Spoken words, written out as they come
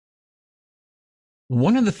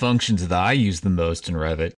One of the functions that I use the most in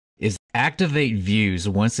Revit is activate views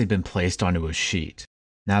once they've been placed onto a sheet.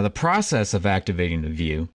 Now, the process of activating a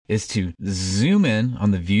view is to zoom in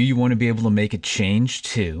on the view you want to be able to make a change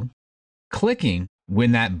to, clicking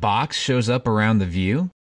when that box shows up around the view,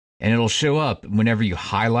 and it'll show up whenever you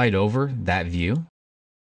highlight over that view.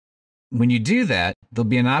 When you do that, there'll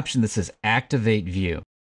be an option that says Activate View.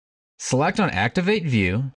 Select on Activate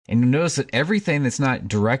View, and you'll notice that everything that's not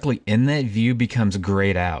directly in that view becomes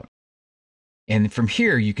grayed out. And from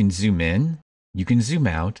here, you can zoom in, you can zoom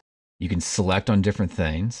out, you can select on different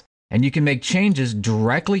things, and you can make changes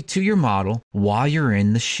directly to your model while you're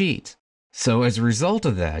in the sheet. So as a result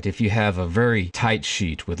of that, if you have a very tight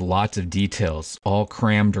sheet with lots of details all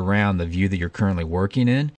crammed around the view that you're currently working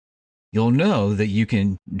in, you'll know that you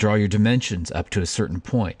can draw your dimensions up to a certain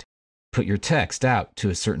point, put your text out to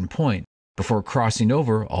a certain point before crossing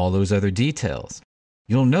over all those other details.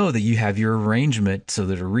 You'll know that you have your arrangement so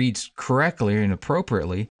that it reads correctly and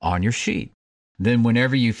appropriately on your sheet. Then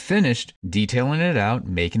whenever you've finished detailing it out,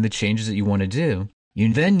 making the changes that you want to do,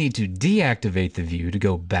 you then need to deactivate the view to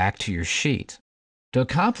go back to your sheet. To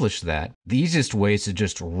accomplish that, the easiest way is to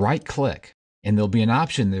just right-click, and there'll be an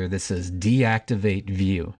option there that says Deactivate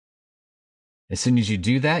View. As soon as you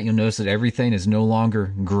do that, you'll notice that everything is no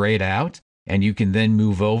longer grayed out, and you can then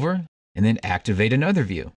move over and then activate another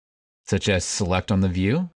view, such as select on the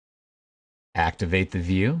view, activate the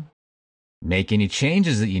view, make any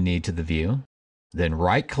changes that you need to the view, then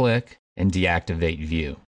right-click and deactivate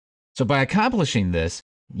view. So by accomplishing this,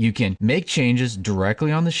 you can make changes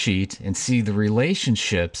directly on the sheet and see the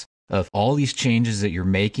relationships of all these changes that you're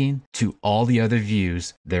making to all the other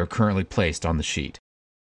views that are currently placed on the sheet.